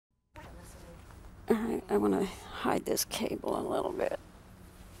I want to hide this cable a little bit.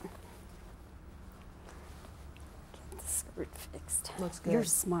 Get the skirt fixed. Looks good. You're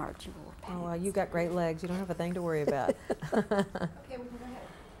smart, you wore pants. Oh, well, you've got great legs. You don't have a thing to worry about. Okay, we can go ahead.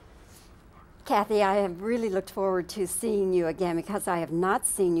 Kathy, I have really looked forward to seeing you again because I have not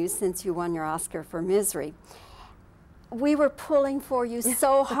seen you since you won your Oscar for Misery. We were pulling for you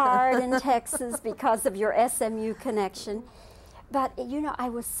so hard in Texas because of your SMU connection. But, you know, I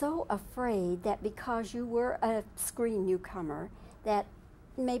was so afraid that because you were a screen newcomer, that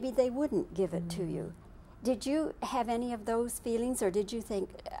maybe they wouldn't give it to you. Did you have any of those feelings, or did you think,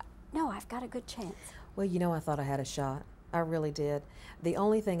 no, I've got a good chance? Well, you know, I thought I had a shot. I really did. The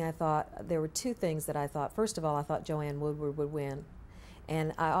only thing I thought, there were two things that I thought. First of all, I thought Joanne Woodward would win.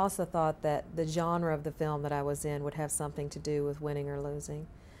 And I also thought that the genre of the film that I was in would have something to do with winning or losing.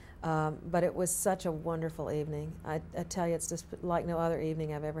 But it was such a wonderful evening. I tell you, it's just like no other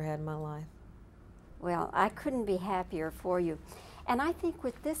evening I've ever had in my life. Well, I couldn't be happier for you. And I think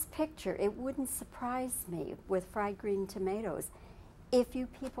with this picture, it wouldn't surprise me with Fried Green Tomatoes if you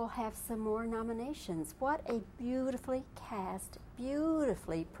people have some more nominations. What a beautifully cast,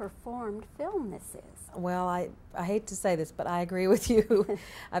 beautifully performed film this is. Well, I hate to say this, but I agree with you.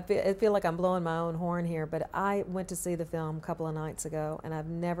 I feel like I'm blowing my own horn here, but I went to see the film a couple of nights ago, and I've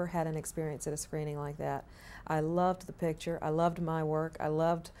never had an experience at a screening like that. I loved the picture. I loved my work. I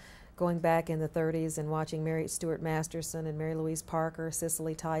loved going back in the 30s and watching Mary Stuart Masterson and Mary Louise Parker,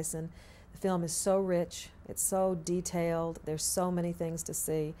 Cicely Tyson. The film is so rich. It's so detailed. There's so many things to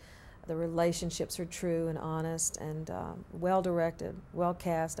see. The relationships are true and honest and well directed, well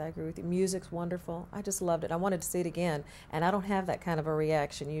cast. I agree with you. Music's wonderful. I just loved it. I wanted to see it again, and I don't have that kind of a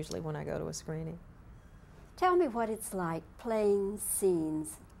reaction usually when I go to a screening. Tell me what it's like playing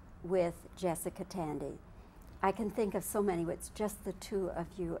scenes with Jessica Tandy. I can think of so many. It's just the two of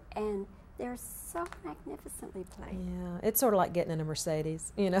you, and they're so magnificently played. Yeah, it's sort of like getting in a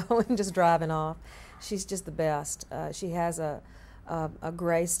Mercedes, you know, and just driving off. She's just the best. She has a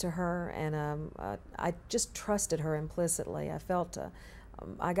grace to her, and I just trusted her implicitly. I felt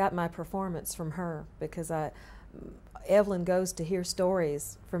I got my performance from her because Evelyn goes to hear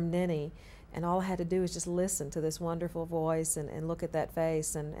stories from Ninny, and all I had to do was just listen to this wonderful voice and look at that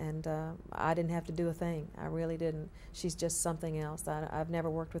face, and I didn't have to do a thing. I really didn't. She's just something else. I've never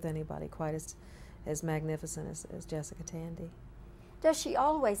worked with anybody quite as magnificent as Jessica Tandy. Does she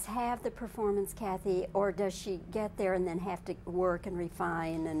always have the performance, Kathy, or does she get there and then have to work and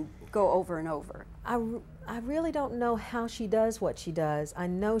refine and go over and over? I really don't know how she does what she does. I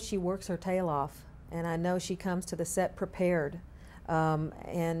know she works her tail off, and I know she comes to the set prepared.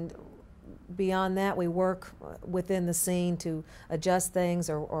 And beyond that, we work within the scene to adjust things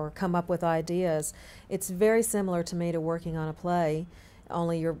or come up with ideas. It's very similar to me to working on a play,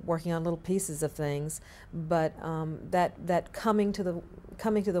 only you're working on little pieces of things. But that coming to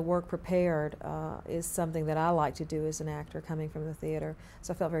the work prepared is something that I like to do as an actor coming from the theater.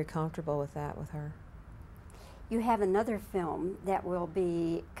 So I felt very comfortable with that with her. You have another film that will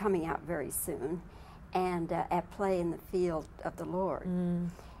be coming out very soon, and at Play in the Field of the Lord.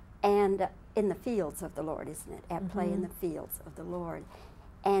 And in the Fields of the Lord, isn't it? At Play in the Fields of the Lord.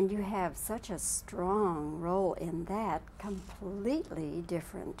 And you have such a strong role in that, completely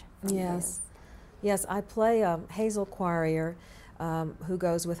different from this. Yes, I play Hazel Quarrier, who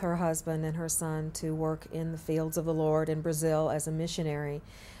goes with her husband and her son to work in the fields of the Lord in Brazil as a missionary.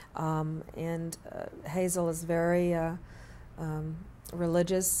 Hazel is very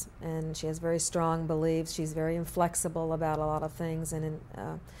religious, and she has very strong beliefs. She's very inflexible about a lot of things, and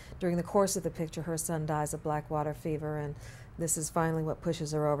during the course of the picture, her son dies of black water fever, and this is finally what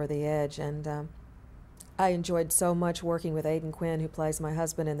pushes her over the edge. And I enjoyed so much working with Aidan Quinn, who plays my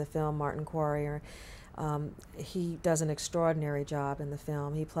husband in the film, Martin Quarrier. He does an extraordinary job in the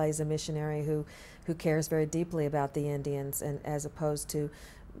film. He plays a missionary who cares very deeply about the Indians, and as opposed to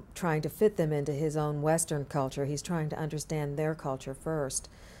trying to fit them into his own Western culture, he's trying to understand their culture first.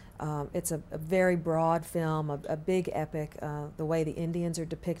 It's a very broad film, a big epic. The way the Indians are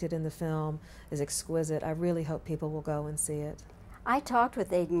depicted in the film is exquisite. I really hope people will go and see it. I talked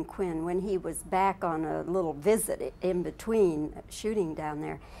with Aidan Quinn when he was back on a little visit in between shooting down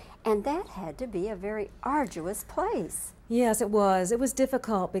there, and that had to be a very arduous place. Yes, it was. It was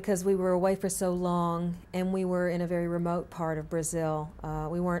difficult because we were away for so long, and we were in a very remote part of Brazil.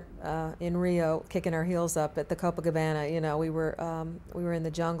 We weren't in Rio kicking our heels up at the Copacabana. You know, we were in the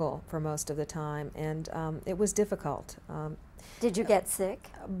jungle for most of the time, and it was difficult. Did you get sick?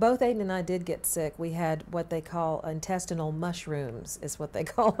 Both Aiden and I did get sick. We had what they call intestinal mushrooms, is what they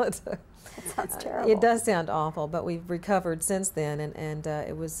call it. That sounds terrible. It does sound awful, but we've recovered since then, and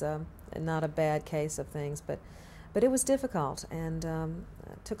it was not a bad case of things, but it was difficult, and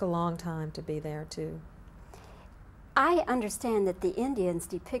it took a long time to be there, too. I understand that the Indians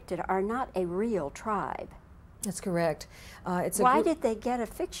depicted are not a real tribe. That's correct. Why did they get a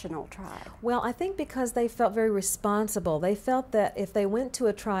fictional tribe? Well, I think because they felt very responsible. They felt that if they went to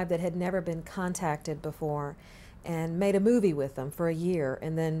a tribe that had never been contacted before and made a movie with them for a year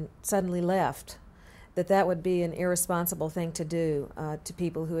and then suddenly left, that would be an irresponsible thing to do to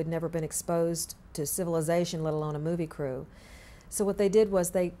people who had never been exposed to civilization, let alone a movie crew. So what they did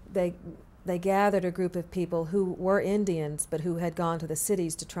was they gathered a group of people who were Indians but who had gone to the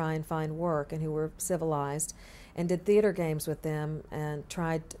cities to try and find work and who were civilized, and did theater games with them and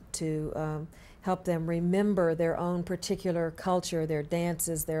tried to help them remember their own particular culture, their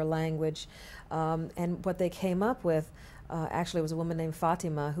dances, their language. And what they came up with actually was a woman named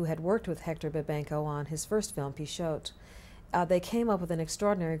Fatima who had worked with Hector Babenco on his first film, Pichotte. They came up with an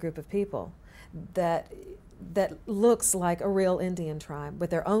extraordinary group of people that looks like a real Indian tribe with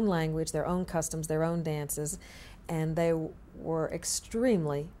their own language, their own customs, their own dances, and they were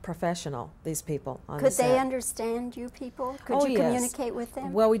extremely professional, these people on the set. Could they understand you people? Could you communicate with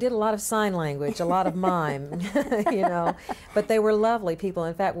them? Well, we did a lot of sign language, a lot of mime, you know, but they were lovely people.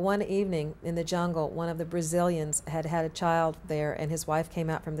 In fact, one evening in the jungle, one of the Brazilians had a child there, and his wife came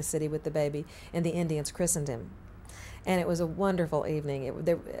out from the city with the baby, and the Indians christened him. And it was a wonderful evening.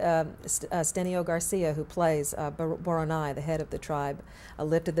 Stenio Garcia, who plays Boronai, the head of the tribe,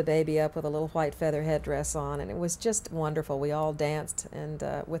 lifted the baby up with a little white feather headdress on, and it was just wonderful. We all danced and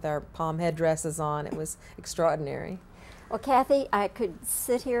with our palm headdresses on. It was extraordinary. Well, Kathy, I could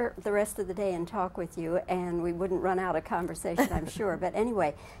sit here the rest of the day and talk with you, and we wouldn't run out of conversation, I'm sure. But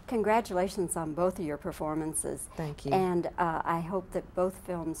anyway, congratulations on both of your performances. Thank you. And I hope that both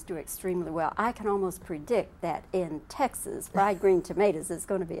films do extremely well. I can almost predict that in Texas, Fried Green Tomatoes is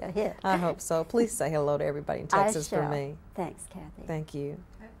going to be a hit. I hope so. Please say hello to everybody in Texas for me. Thanks, Kathy. Thank you.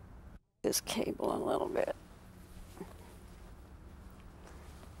 This cable a little bit.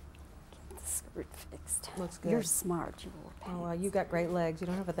 Fixed. Looks good. You're smart. You wore pants. Oh, well, you've got great legs. You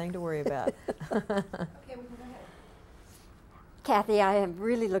don't have a thing to worry about. Okay, we can go ahead. Kathy, I have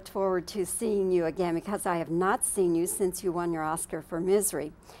really looked forward to seeing you again because I have not seen you since you won your Oscar for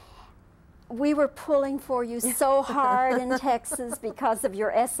Misery. We were pulling for you so hard in Texas because of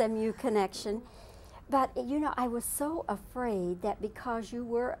your SMU connection. But, you know, I was so afraid that because you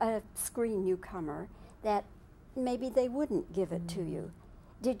were a screen newcomer that maybe they wouldn't give it to you.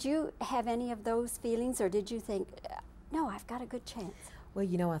 Did you have any of those feelings, or did you think, no, I've got a good chance? Well,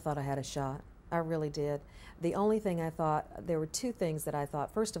 you know, I thought I had a shot. I really did. The only thing I thought, there were two things that I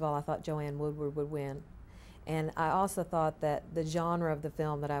thought. First of all, I thought Joanne Woodward would win. And I also thought that the genre of the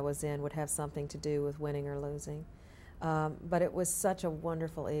film that I was in would have something to do with winning or losing. But it was such a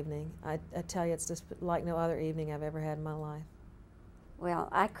wonderful evening. I tell you, it's just like no other evening I've ever had in my life. Well,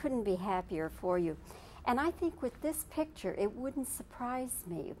 I couldn't be happier for you. And I think with this picture, it wouldn't surprise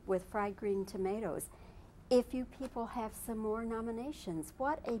me with Fried Green Tomatoes if you people have some more nominations.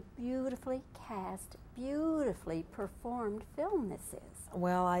 What a beautifully cast, beautifully performed film this is.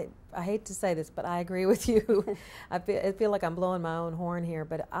 Well, I hate to say this, but I agree with you. I feel like I'm blowing my own horn here,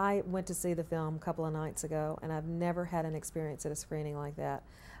 but I went to see the film a couple of nights ago, and I've never had an experience at a screening like that.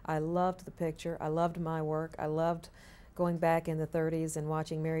 I loved the picture. I loved my work. I loved going back in the 30s and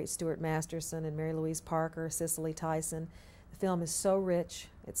watching Mary Stuart Masterson and Mary Louise Parker, Cicely Tyson. The film is so rich,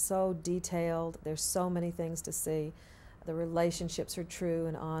 it's so detailed, there's so many things to see. The relationships are true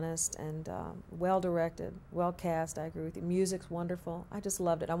and honest and well directed, well cast. I agree with you. Music's wonderful. I just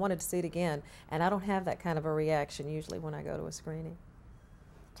loved it. I wanted to see it again, and I don't have that kind of a reaction usually when I go to a screening.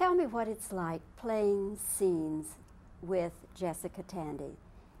 Tell me what it's like playing scenes with Jessica Tandy.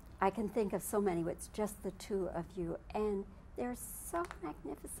 I can think of so many. It's just the two of you, and they're so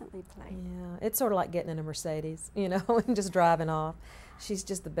magnificently played. Yeah, it's sort of like getting in a Mercedes, you know, and just driving off. She's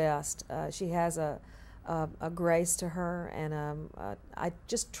just the best. She has a grace to her, and I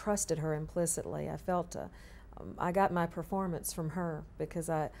just trusted her implicitly. I felt I got my performance from her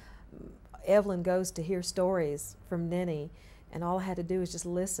because Evelyn goes to hear stories from Nenny And all I had to do was just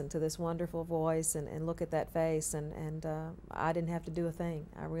listen to this wonderful voice and look at that face, and I didn't have to do a thing.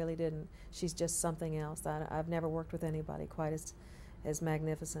 I really didn't. She's just something else. I've never worked with anybody quite as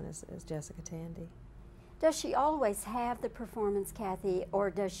magnificent as Jessica Tandy. Does she always have the performance, Kathy,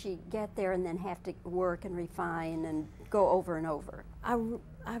 or does she get there and then have to work and refine and go over and over?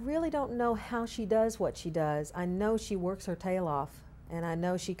 I really don't know how she does what she does. I know she works her tail off, and I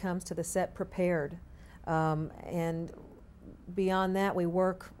know she comes to the set prepared. And beyond that, we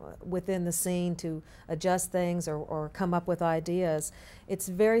work within the scene to adjust things or come up with ideas. It's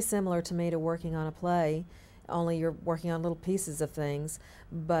very similar to me to working on a play, only you're working on little pieces of things.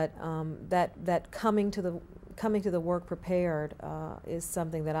 But that coming to the work prepared is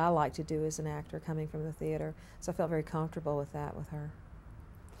something that I like to do as an actor coming from the theater. So I felt very comfortable with that with her.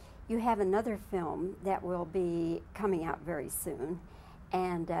 You have another film that will be coming out very soon,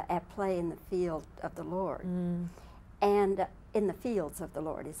 and at Play in the Field of the Lord. And in the fields of the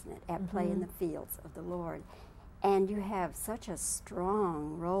Lord, isn't it? At Play in the Fields of the Lord. And you have such a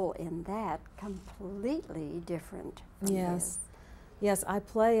strong role in that, completely different from this. Yes, I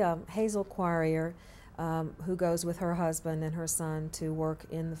play Hazel Quarrier, who goes with her husband and her son to work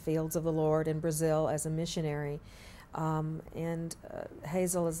in the fields of the Lord in Brazil as a missionary.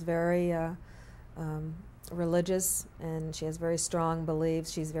 Hazel is very religious, and she has very strong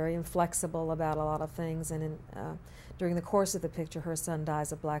beliefs. She's very inflexible about a lot of things, and during the course of the picture, her son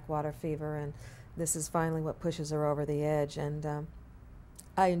dies of black water fever, and this is finally what pushes her over the edge. And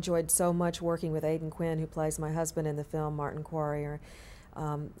I enjoyed so much working with Aidan Quinn, who plays my husband in the film, Martin Quarrier.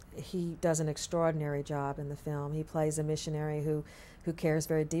 He does an extraordinary job in the film. He plays a missionary who cares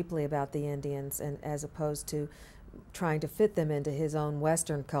very deeply about the Indians, and as opposed to trying to fit them into his own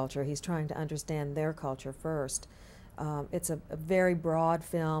Western culture, he's trying to understand their culture first. It's a very broad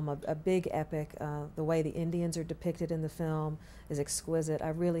film, a big epic. The way the Indians are depicted in the film is exquisite. I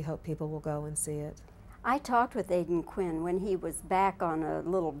really hope people will go and see it. I talked with Aidan Quinn when he was back on a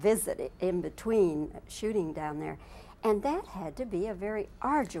little visit in between shooting down there, and that had to be a very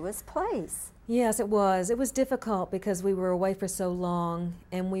arduous place. Yes, it was. It was difficult because we were away for so long,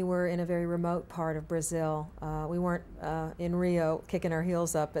 and we were in a very remote part of Brazil. We weren't in Rio kicking our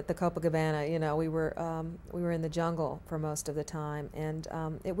heels up at the Copacabana. You know, we were in the jungle for most of the time, and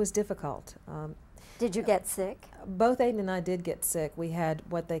it was difficult. Did you get sick? Both Aidan and I did get sick. We had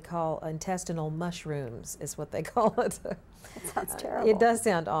what they call intestinal mushrooms, is what they call it. That sounds terrible. It does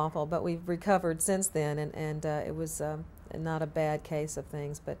sound awful, but we've recovered since then, and it was not a bad case of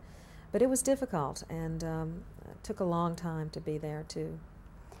things, but it was difficult, and it took a long time to be there, too.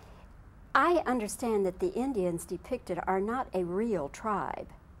 I understand that the Indians depicted are not a real tribe.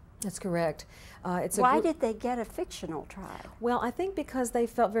 That's correct. Why did they get a fictional tribe? Well, I think because they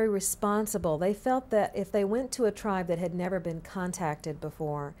felt very responsible. They felt that if they went to a tribe that had never been contacted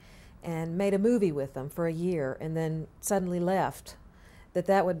before and made a movie with them for a year and then suddenly left,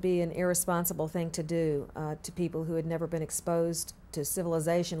 that would be an irresponsible thing to do to people who had never been exposed to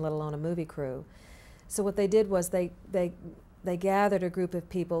civilization, let alone a movie crew. So what they did was they gathered a group of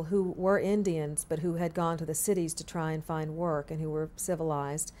people who were Indians but who had gone to the cities to try and find work and who were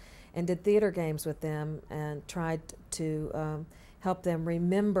civilized, and did theater games with them and tried to help them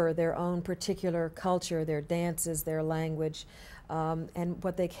remember their own particular culture, their dances, their language. And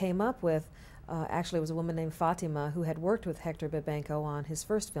what they came up with actually was a woman named Fatima who had worked with Hector Babenco on his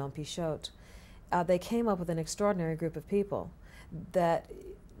first film, Pichote. They came up with an extraordinary group of people that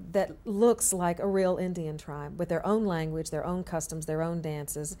looks like a real Indian tribe with their own language, their own customs, their own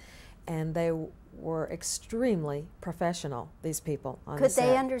dances, and they were extremely professional, these people on the set. Could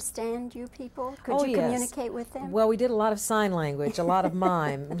they understand you people? Could you communicate with them? Well, we did a lot of sign language, a lot of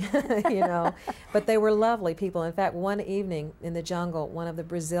mime, you know, but they were lovely people. In fact, one evening in the jungle, one of the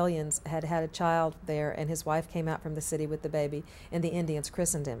Brazilians had a child there, and his wife came out from the city with the baby, and the Indians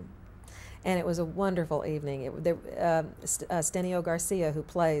christened him. And it was a wonderful evening. Stenio Garcia, who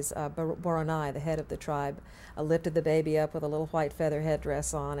plays Boronai, the head of the tribe, lifted the baby up with a little white feather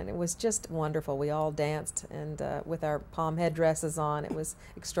headdress on, and it was just wonderful. We all danced and with our palm headdresses on. It was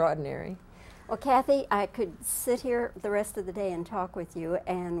extraordinary. Well, Kathy, I could sit here the rest of the day and talk with you,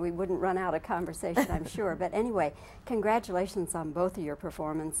 and we wouldn't run out of conversation, I'm sure. But anyway, congratulations on both of your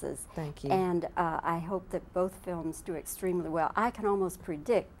performances. Thank you. And I hope that both films do extremely well. I can almost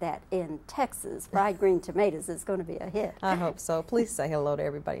predict that in Texas, Fried Green Tomatoes is going to be a hit. I hope so. Please say hello to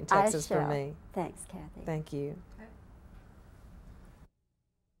everybody in Texas for me. Thanks, Kathy. Thank you.